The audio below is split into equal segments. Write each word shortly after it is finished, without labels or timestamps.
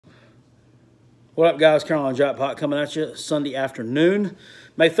What up, guys? Carolina Jackpot coming at you Sunday afternoon,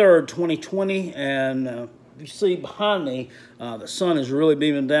 May 3rd, 2020. And you see behind me, the sun is really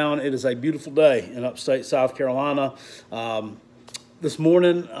beaming down. It is a beautiful day in upstate South Carolina. This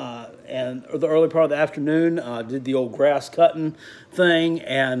morning and the early part of the afternoon, did the old grass cutting thing.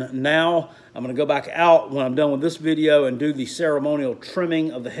 And now I'm going to go back out when I'm done with this video and do the ceremonial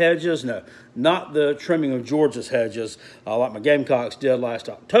trimming of the hedges. No, not the trimming of Georgia's hedges like my Gamecocks did last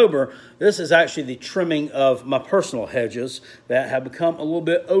October. This is actually the trimming of my personal hedges that have become a little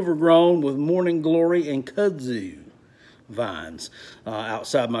bit overgrown with morning glory and kudzu vines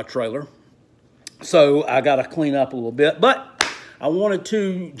outside my trailer. So I got to clean up a little bit, but I wanted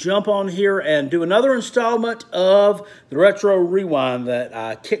to jump on here and do another installment of the Retro Rewind that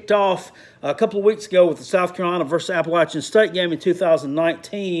I kicked off a couple of weeks ago with the South Carolina versus Appalachian State game in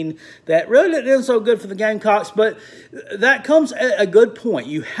 2019 that really didn't end so good for the Gamecocks, but that comes at a good point.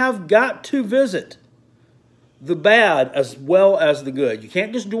 You have got to visit the bad as well as the good. You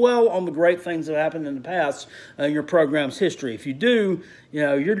can't just dwell on the great things that happened in the past in your program's history. If you do,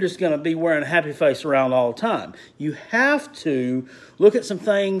 you're just going to be wearing a happy face around all the time. You have to look at some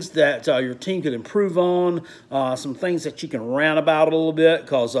things that your team could improve on, some things that you can rant about a little bit,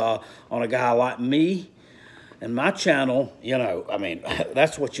 because on a guy like me and my channel,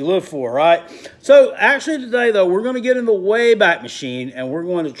 that's what you live for, right? So actually today, though, we're going to get in the Wayback Machine, and we're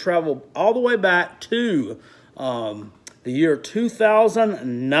going to travel all the way back to the year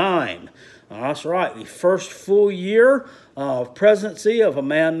 2009. That's right, the first full year of presidency of a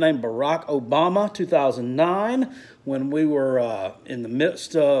man named Barack Obama, 2009, when we were in the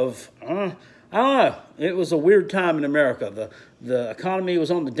midst of, I don't know, it was a weird time in America. The economy was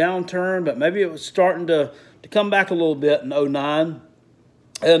on the downturn, but maybe it was starting to come back a little bit in 2009,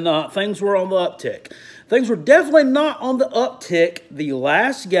 and things were on the uptick. Things were definitely not on the uptick the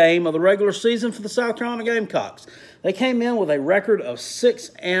last game of the regular season for the South Carolina Gamecocks. They came in with a record of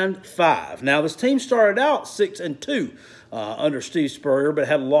 6-5. Now, this team started out 6-2 under Steve Spurrier, but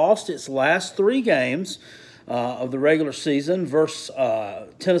had lost its last 3 games of the regular season versus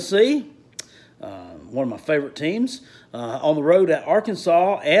Tennessee, one of my favorite teams, on the road at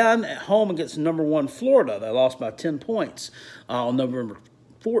Arkansas, and at home against #1 Florida. They lost by 10 points on November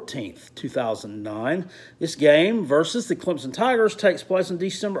 14th, 2009. This game versus the Clemson Tigers takes place in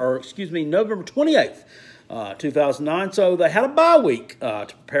November 28th, 2009. So they had a bye week to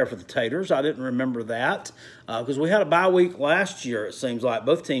prepare for the Taters. I didn't remember that because we had a bye week last year, it seems like.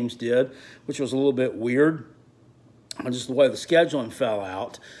 Both teams did, which was a little bit weird, just the way the scheduling fell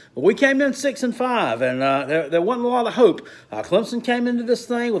out. But we came in 6-5, and there wasn't a lot of hope. Clemson came into this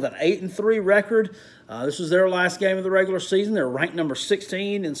thing with an 8-3 record. This was their last game of the regular season. They're ranked number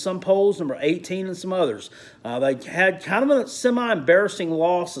 16 in some polls, number 18 in some others. They had kind of a semi-embarrassing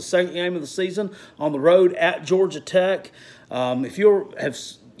loss the second game of the season on the road at Georgia Tech. If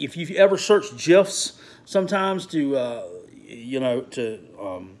you've ever searched GIFs sometimes to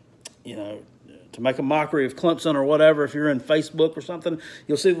make a mockery of Clemson or whatever, if you're in Facebook or something,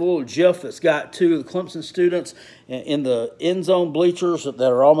 you'll see the little GIF that's got 2 of the Clemson students in the end zone bleachers that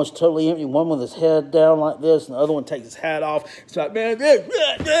are almost totally empty, one with his head down like this, and the other one takes his hat off. It's like, man,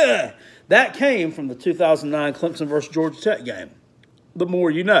 that came from the 2009 Clemson versus Georgia Tech game. The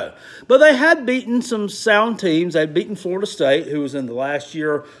more you know. But they had beaten some sound teams. They had beaten Florida State, who was in the last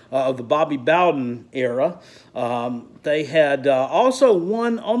year of the Bobby Bowden era. They had also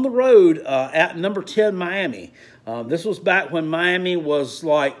won on the road at number 10 Miami. This was back when Miami was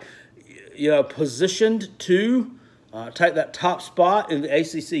positioned to take that top spot in the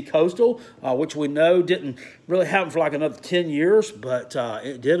ACC Coastal, which we know didn't really happen for like another 10 years, but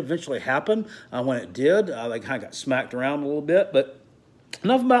it did eventually happen. When it did, they kind of got smacked around a little bit, but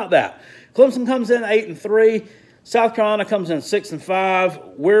enough about that. Clemson comes in 8-3. South Carolina comes in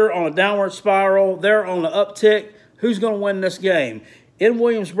 6-5. We're on a downward spiral. They're on an uptick. Who's going to win this game? In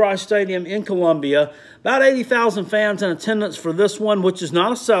Williams-Brice Stadium in Columbia. About 80,000 fans in attendance for this one, which is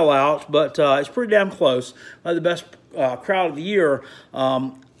not a sellout, but it's pretty damn close. The best crowd of the year,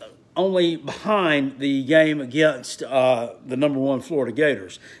 only behind the game against the #1 Florida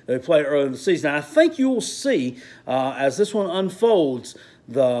Gators. They played earlier in the season. I think you will see, as this one unfolds,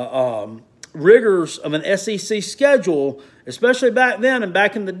 the rigors of an SEC schedule, especially back then and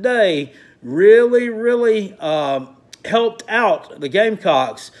back in the day, really helped out the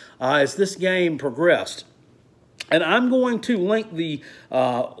Gamecocks as this game progressed. And I'm going to link the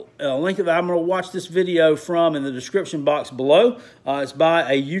link that I'm going to watch this video from in the description box below. It's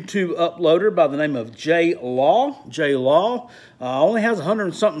by a YouTube uploader by the name of J Law. J Law only has 100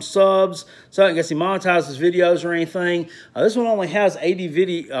 and something subs, so I guess he monetizes videos or anything. This one only has 80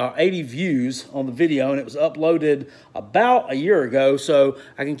 views on the video, and it was uploaded about a year ago. So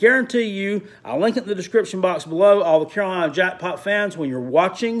I can guarantee you, I'll link it in the description box below. All the Carolina Jackpot fans, when you're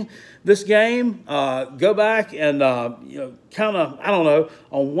watching this game, go back and you know, kind of, I don't know,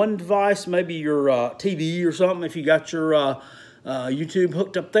 on one device, maybe your TV or something, if you got your YouTube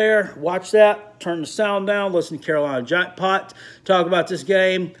hooked up there, watch that, turn the sound down, listen to Carolina Jackpot talk about this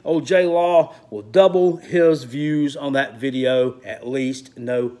game. Old J Law will double his views on that video, at least,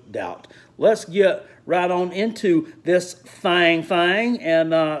 no doubt. Let's get right on into this thing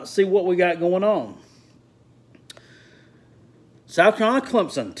and see what we got going on. South Carolina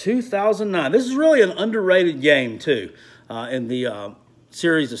Clemson, 2009. This is really an underrated game, too, in the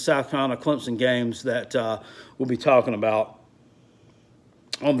series of South Carolina Clemson games that we'll be talking about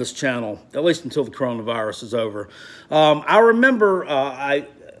on this channel, at least until the coronavirus is over. I remember I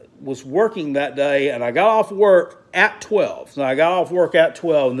was working that day, and I got off work at 12. So I got off work at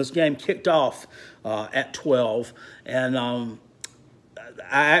 12, and this game kicked off at 12. And I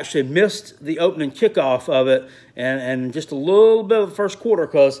actually missed the opening kickoff of it and just a little bit of the first quarter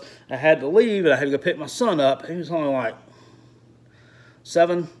because I had to leave, and I had to go pick my son up. He was only like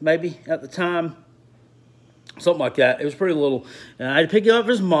 7, maybe, at the time. Something like that. It was pretty little. And I had to pick him up at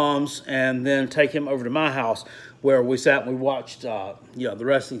his mom's and then take him over to my house where we sat and we watched you know, the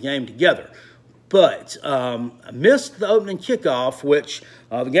rest of the game together. But I missed the opening kickoff, which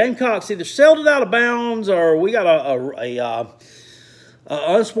the Gamecocks either sailed it out of bounds or we got a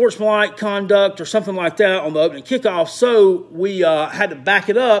unsportsmanlike conduct or something like that on the opening kickoff. So we had to back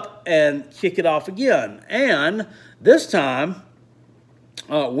it up and kick it off again. And this time,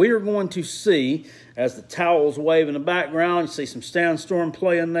 we are going to see, as the towels wave in the background, you see some Sandstorm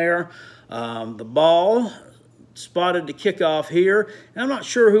playing there. The ball spotted to kick off here. And I'm not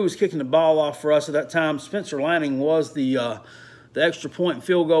sure who was kicking the ball off for us at that time. Spencer Lanning was the extra point and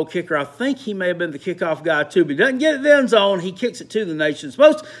field goal kicker. I think he may have been the kickoff guy too, but he doesn't get it in the end zone. He kicks it to the nation's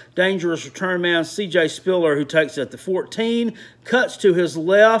most dangerous return man, C.J. Spiller, who takes it at the 14, cuts to his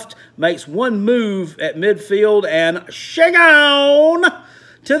left, makes one move at midfield, and shake on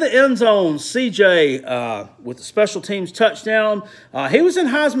to the end zone. CJ with the special teams touchdown. He was in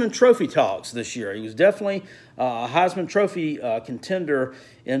Heisman Trophy talks this year. He was definitely a Heisman Trophy contender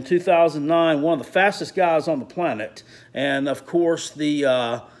in 2009, one of the fastest guys on the planet. And, of course,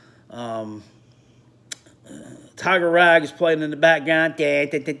 the Tiger Rag is playing in the background.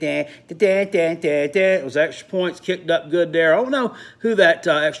 It was extra points, kicked up good there. I don't know who that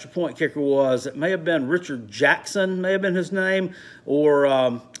extra point kicker was. It may have been Richard Jackson, may have been his name.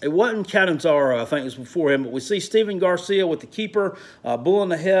 Or it wasn't Catanzaro, I think it was before him. But we see Steven Garcia with the keeper,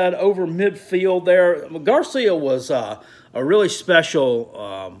 bulling ahead over midfield there. Garcia was a really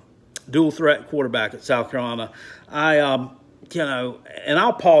special dual threat quarterback at South Carolina. You know, and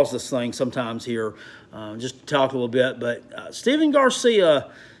I'll pause this thing sometimes here just to talk a little bit, but Steven Garcia,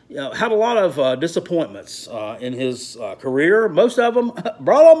 you know, had a lot of disappointments in his career. Most of them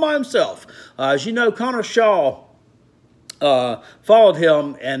brought on by himself. As you know, Connor Shaw followed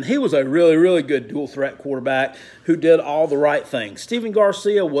him, and he was a really, really good dual threat quarterback who did all the right things. Steven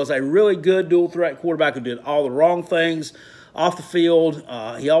Garcia was a really good dual threat quarterback who did all the wrong things off the field.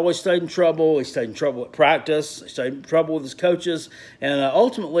 He always stayed in trouble. He stayed in trouble at practice. He stayed in trouble with his coaches. And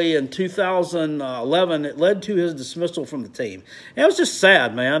ultimately, in 2011, it led to his dismissal from the team. And it was just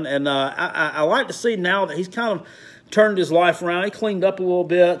sad, man. And I like to see now that he's kind of turned his life around. He cleaned up a little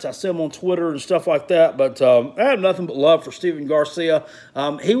bit. I see him on Twitter and stuff like that. But I have nothing but love for Steven Garcia.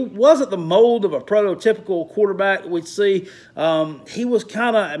 He wasn't the mold of a prototypical quarterback that we'd see. He was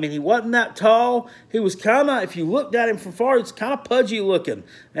kind of, I mean, he wasn't that tall. He was kind of, if you looked at him from far, he's kind of pudgy looking.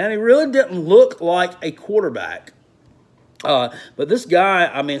 And he really didn't look like a quarterback. But this guy,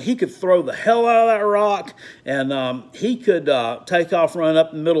 I mean, he could throw the hell out of that rock, and he could take off, run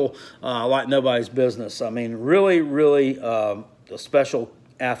up the middle like nobody's business. I mean, really, really a special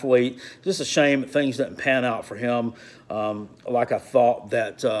athlete. Just a shame that things didn't pan out for him like I thought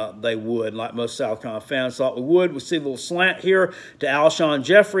that they would, like most South Carolina fans thought we would. We see a little slant here to Alshon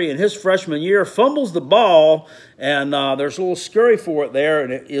Jeffrey in his freshman year, fumbles the ball, and there's a little scurry for it there,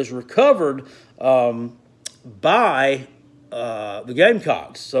 and it is recovered by the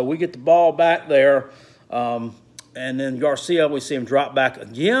Gamecocks. So we get the ball back there And then Garcia, we see him drop back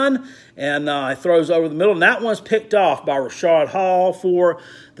again, and he throws over the middle. And that one's picked off by Rashad Hall for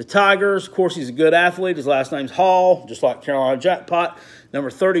the Tigers. Of course, he's a good athlete. His last name's Hall, just like Carolina Jackpot. Number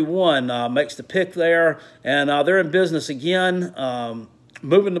 31 makes the pick there, and they're in business again.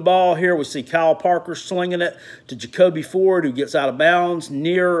 Moving the ball here, we see Kyle Parker slinging it to Jacoby Ford, who gets out of bounds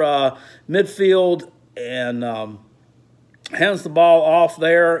near midfield, and hands the ball off.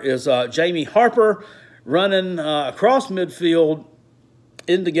 There is Jamie Harper running across midfield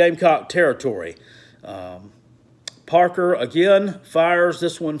into Gamecock territory. Parker again fires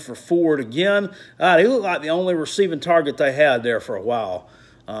this one for Ford again. He looked like the only receiving target they had there for a while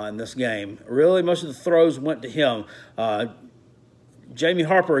in this game. Really, most of the throws went to him. Jamie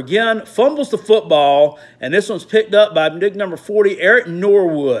Harper again fumbles the football, and this one's picked up by big number 40, Eric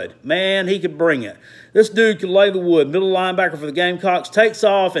Norwood. Man, he could bring it. This dude could lay the wood. Middle linebacker for the Gamecocks takes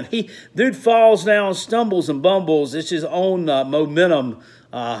off, and dude falls down, stumbles and bumbles. It's his own momentum.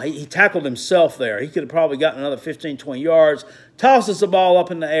 He tackled himself there. He could have probably gotten another 15, 20 yards. Tosses the ball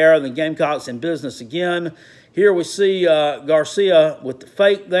up in the air, and the Gamecocks in business again. Here we see Garcia with the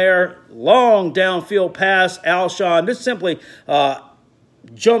fake there. Long downfield pass. Alshon just simply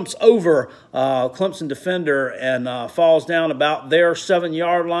jumps over Clemson defender and falls down about their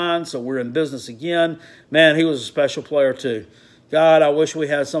 7-yard line. So we're in business again. Man, he was a special player too. God, I wish we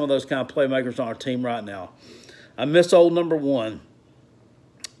had some of those kind of playmakers on our team right now. I miss old number 1.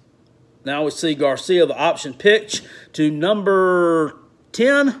 Now we see Garcia, the option pitch to number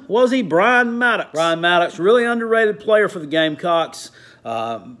 10, was he? Brian Maddox. Brian Maddox, really underrated player for the Gamecocks.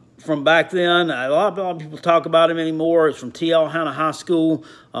 From back then, a lot of people talk about him anymore. It's from T.L. Hanna High School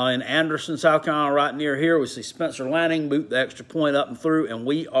in Anderson, South Carolina, right near here. We see Spencer Lanning boot the extra point up and through, and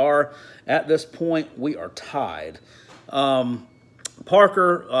we are, at this point, we are tied. Parker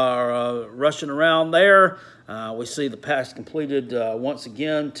rushing around there. We see the pass completed once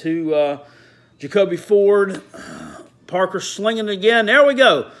again to Jacoby Ford. Parker slinging it again. There we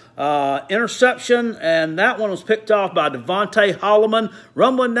go. Interception, and that one was picked off by Devontae Holloman,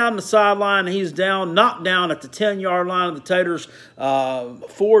 rumbling down the sideline. He's down, knocked down at the 10-yard line of the Taters.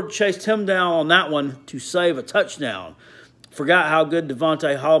 Ford chased him down on that one to save a touchdown. Forgot how good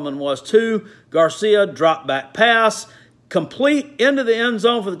Devontae Holloman was, too. Garcia, drop back pass, complete into the end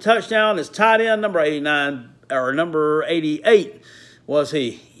zone for the touchdown. Is tight end number 89, or number 88, was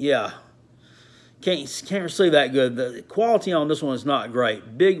he? Yeah. Can't see that good. The quality on this one is not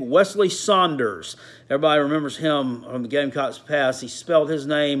great. Big Wesley Saunders. Everybody remembers him from the Gamecocks past. He spelled his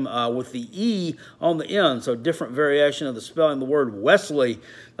name with the E on the end, so different variation of the spelling of the word Wesley.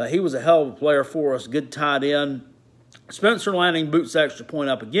 He was a hell of a player for us. Good tight end. Spencer Lanning boots the extra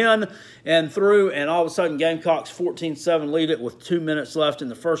point up again and through, and all of a sudden Gamecocks 14-7 lead it with 2 minutes left in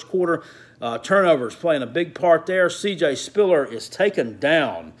the first quarter. Turnovers playing a big part there. C.J. Spiller is taken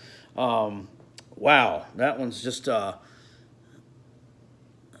down. Wow, that one's just,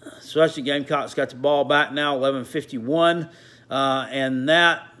 especially Gamecocks got the ball back now, 11:51. And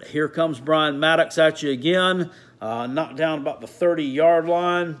here comes Brian Maddox at you again, knocked down about the 30-yard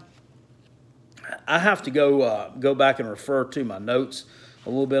line. I have to go back and refer to my notes a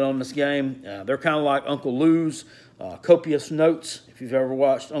little bit on this game. They're kind of like Uncle Lou's copious notes. If you've ever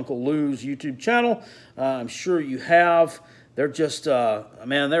watched Uncle Lou's YouTube channel, I'm sure you have. They're just,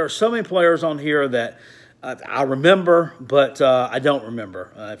 man, there are so many players on here that I remember, but I don't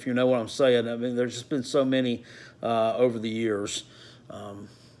remember, if you know what I'm saying. I mean, there's just been so many over the years.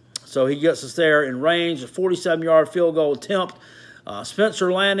 So he gets us there in range, a 47-yard field goal attempt.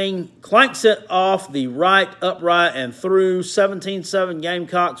 Spencer Lanning clanks it off the right, upright, and through. 17-7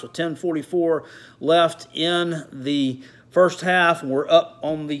 Gamecocks with 10:44 left in the first half. And we're up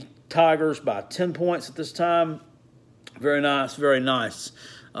on the Tigers by 10 points at this time. Very nice, very nice.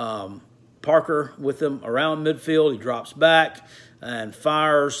 Parker with him around midfield. He drops back and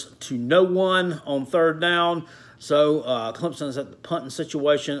fires to no one on third down. So Clemson's at the punting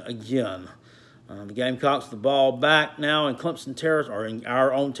situation again. The Gamecocks the ball back now in Clemson territory, or in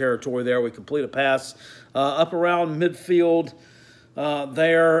our own territory there. We complete a pass up around midfield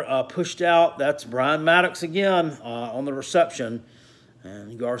there, pushed out. That's Brian Maddox again on the reception.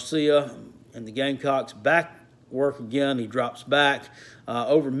 And Garcia and the Gamecocks back work again. He drops back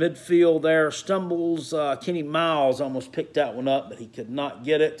over midfield there, stumbles. Kenny Miles almost picked that one up, but he could not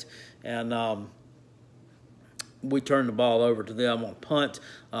get it. And we turn the ball over to them on punt.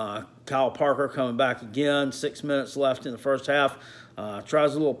 Kyle Parker coming back again. 6 minutes left in the first half.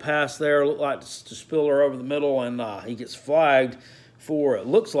 Tries a little pass there. Looked like to Spiller over the middle, and he gets flagged for, it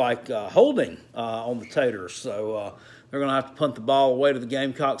looks like, holding on the Taters. So They're going to have to punt the ball away to the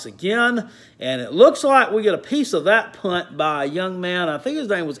Gamecocks again. And it looks like we get a piece of that punt by a young man. I think his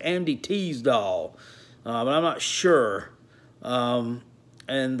name was Andy Teasdall, but I'm not sure. And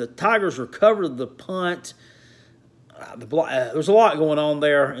the Tigers recovered the punt. There's a lot going on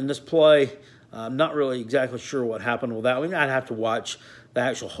there in this play. I'm not really exactly sure what happened with that. I'd have to watch the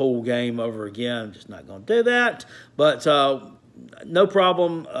actual whole game over again. I'm just not going to do that. But no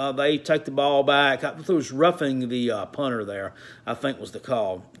problem. They take the ball back. I thought it was roughing the punter there, I think was the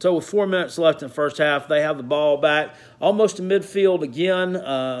call. So with 4 minutes left in the first half, they have the ball back almost to midfield again.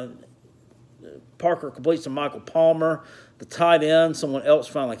 Parker completes to Michael Palmer, the tight end, someone else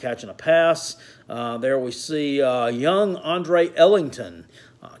finally catching a pass. There we see young Andre Ellington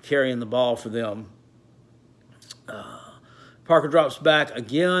carrying the ball for them. Parker drops back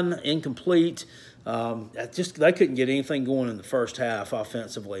again, incomplete. They couldn't get anything going in the first half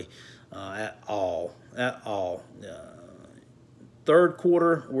offensively at all. Third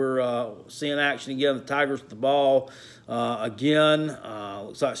quarter, we're seeing action again. The Tigers with the ball again.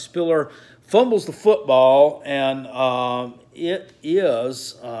 Looks like Spiller fumbles the football, and it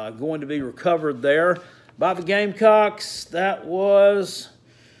is going to be recovered there by the Gamecocks. That was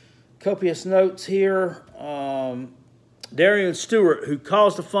copious notes here. Darian Stewart, who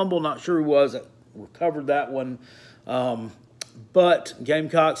caused the fumble, not sure who was it, recovered that one. But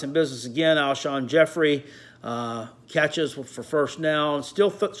Gamecocks in business again. Alshon Jeffrey catches for first down. Still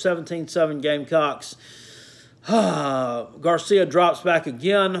 17-7 Gamecocks. Garcia drops back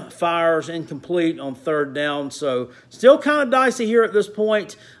again, fires incomplete on third down. So still kind of dicey here at this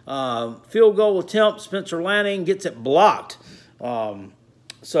point. Field goal attempt. Spencer Lanning gets it blocked.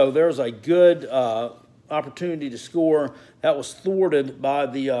 So there's a good opportunity to score. That was thwarted by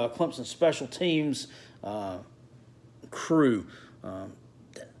the Clemson special teams crew.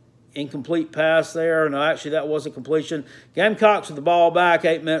 Incomplete pass there. No, actually, that wasn't completion. Gamecocks with the ball back,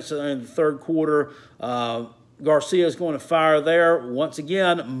 8 minutes in the third quarter. Garcia is going to fire there. Once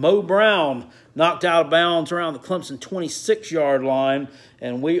again, Mo Brown knocked out of bounds around the Clemson 26-yard line,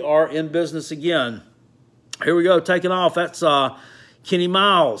 and we are in business again. Here we go, taking off. That's Kenny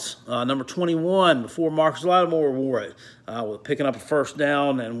Miles, number 21, before Marcus Lattimore wore it. We're picking up a first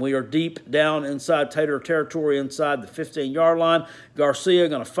down, and we are deep down inside Tater territory, inside the 15-yard line. Garcia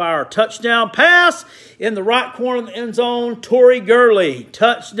going to fire a touchdown pass in the right corner of the end zone. Torrey Gurley,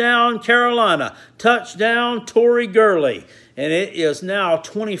 touchdown Carolina, touchdown Torrey Gurley. And it is now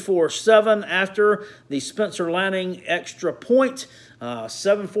 24-7 after the Spencer Lanning extra point.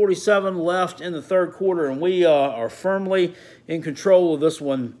 7:47 left in the third quarter, and we are firmly in control of this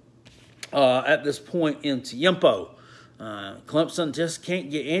one at this point in tiempo. Clemson just can't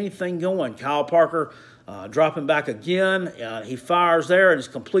get anything going. Kyle Parker dropping back again. He fires there and is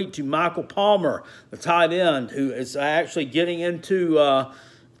complete to Michael Palmer, the tight end, who is actually getting into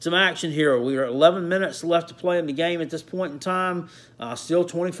some action here. We are 11 minutes left to play in the game at this point in time. Still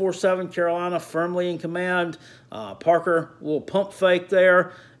 24-7, Carolina firmly in command. Parker, a little pump fake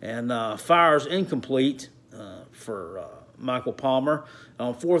there, and fires incomplete for Michael Palmer.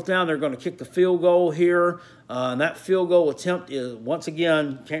 On fourth down, they're going to kick the field goal here. And that field goal attempt is, once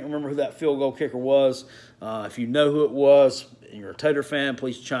again, can't remember who that field goal kicker was. If you know who it was, and you're a Tater fan,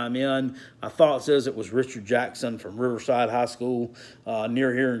 please chime in. My thought says it was Richard Jackson from Riverside High School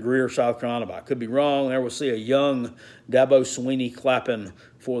near here in Greer, South Carolina, but I could be wrong. There we'll see a young Dabo Sweeney clapping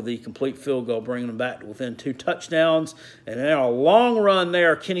for the complete field goal, bringing them back to within 2 touchdowns. And then a long run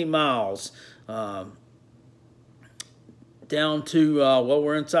there, Kenny Miles, down to,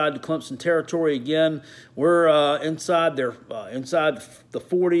 we're inside the Clemson territory again. We're inside the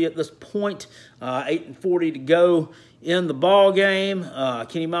 40 at this point, 8:40 to go in the ball game.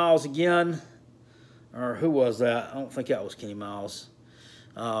 Kenny Miles again, or who was that? I don't think that was Kenny Miles.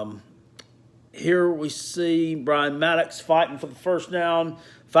 Here we see Brian Maddox fighting for the first down.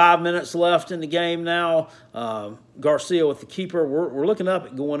 5 minutes left in the game now. Garcia with the keeper. We're looking up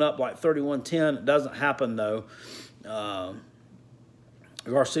at going up like 31-10. It doesn't happen, though.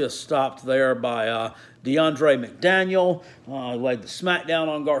 Garcia stopped there by DeAndre McDaniel. He laid the smackdown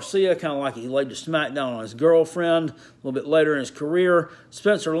on Garcia, kind of like he laid the smackdown on his girlfriend a little bit later in his career.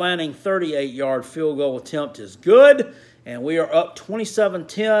 Spencer Lanning, 38-yard field goal attempt is good, and we are up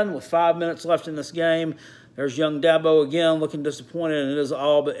 27-10 with 5 minutes left in this game. There's young Dabo again looking disappointed, and it is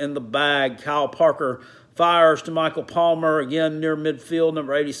all but in the bag. Kyle Parker fires to Michael Palmer, again near midfield,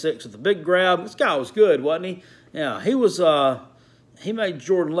 number 86 with the big grab. This guy was good, wasn't he? Yeah, he was he made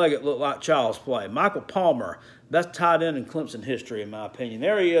Jordan Leggett look like child's play. Michael Palmer, best tight end in Clemson history, in my opinion.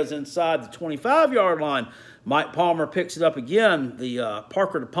 There he is inside the 25-yard line. Mike Palmer picks it up again. The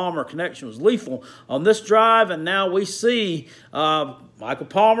Parker to Palmer connection was lethal on this drive, and now we see Michael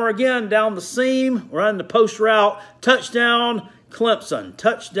Palmer again down the seam, running the post route. Touchdown, Clemson.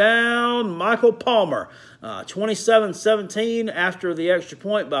 Touchdown, Michael Palmer. 27-17 after the extra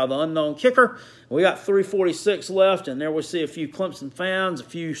point by the unknown kicker. We got 3:46 left, and there we see a few Clemson fans, a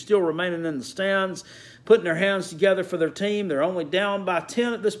few still remaining in the stands, putting their hands together for their team. They're only down by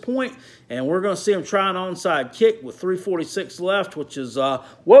 10 at this point, and we're going to see them try an onside kick with 3:46 left, which is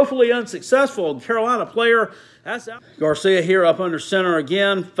woefully unsuccessful. Carolina player, that's out. Garcia here up under center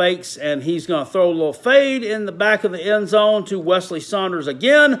again, fakes, and he's going to throw a little fade in the back of the end zone to Wesley Saunders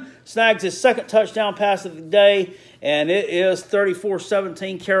again. Snags his second touchdown pass of the day, and it is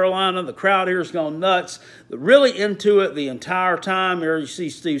 34-17 Carolina. The crowd here has gone nuts. Really into it the entire time. Here you see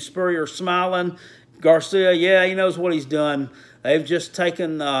Steve Spurrier smiling. Garcia, yeah, he knows what he's done. They've just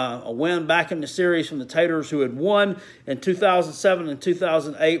taken a win back in the series from the Taters, who had won in 2007 and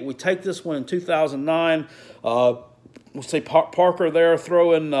 2008. We take this one in 2009. We'll see Parker there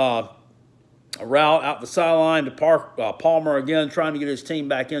throwing a route out the sideline to Palmer again, trying to get his team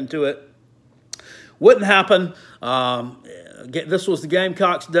back into it. Wouldn't happen. This was the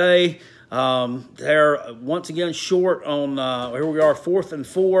Gamecocks' day. They're once again short on, here we are, 4th and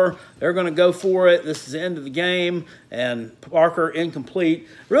 4. They're going to go for it. This is the end of the game, and Parker incomplete.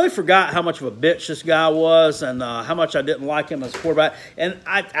 Really forgot how much of a bitch this guy was and how much I didn't like him as a quarterback. And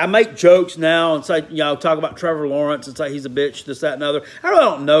I make jokes now and say, talk about Trevor Lawrence and say he's a bitch, this, that, and other. I really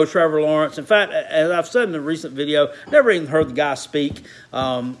don't know Trevor Lawrence. In fact, as I've said in a recent video, never even heard the guy speak.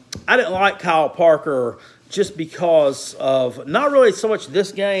 I didn't like Kyle Parker just because of not really so much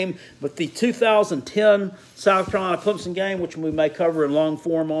this game, but the 2010 South Carolina-Clemson game, which we may cover in long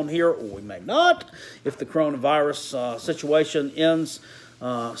form on here, or we may not, if the coronavirus situation ends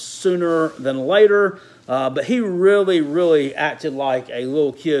sooner than later. But he really, really acted like a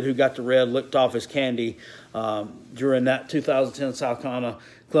little kid who got the red licked off his candy during that 2010 South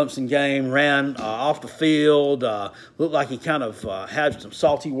Carolina-Clemson game. Ran off the field, looked like he kind of had some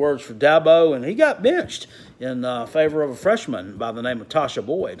salty words for Dabo, and he got benched in favor of a freshman by the name of Tasha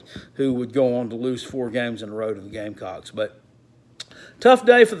Boyd, who would go on to lose 4 games in a row to the Gamecocks. But tough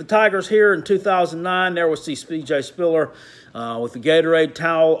day for the Tigers here in 2009. There was C.J. Spiller with the Gatorade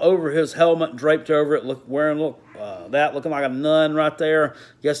towel over his helmet, draped over it, looking like a nun right there.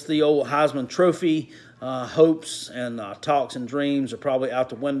 Guess the old Heisman Trophy hopes and talks and dreams are probably out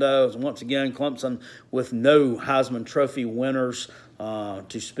the windows. And once again, Clemson with no Heisman Trophy winners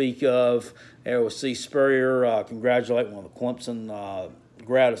to speak of. There was C. Spurrier congratulate one of the Clemson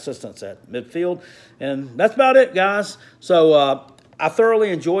grad assistants at midfield. And that's about it, guys. So I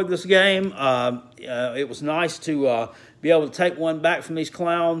thoroughly enjoyed this game. It was nice to be able to take one back from these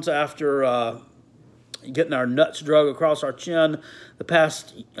clowns after getting our nuts drug across our chin the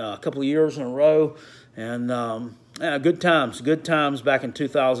past couple of years in a row. And yeah, good times back in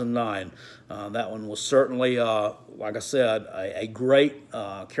 2009. That one was certainly, like I said, a great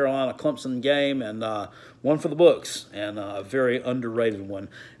Carolina-Clemson game, and one for the books, and a very underrated one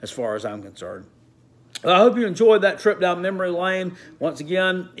as far as I'm concerned. I hope you enjoyed that trip down memory lane. Once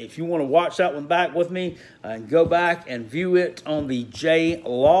again, if you want to watch that one back with me, and go back and view it on the J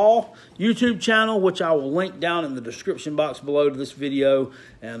Law YouTube channel, which I will link down in the description box below to this video,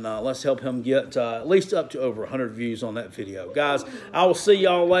 and let's help him get at least up to over 100 views on that video. Guys, I will see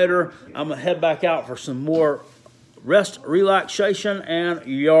y'all later. I'm going to head back out for some more rest, relaxation, and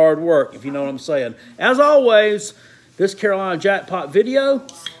yard work, if you know what I'm saying. As always, this Carolina Jackpot video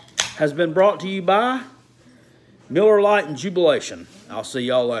has been brought to you by Miller Lite and Jubilation. I'll see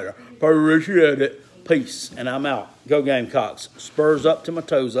y'all later. Appreciate it. Peace. And I'm out. Go Gamecocks. Spurs up to my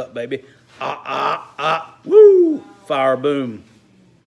toes up, baby. Woo. Fire boom.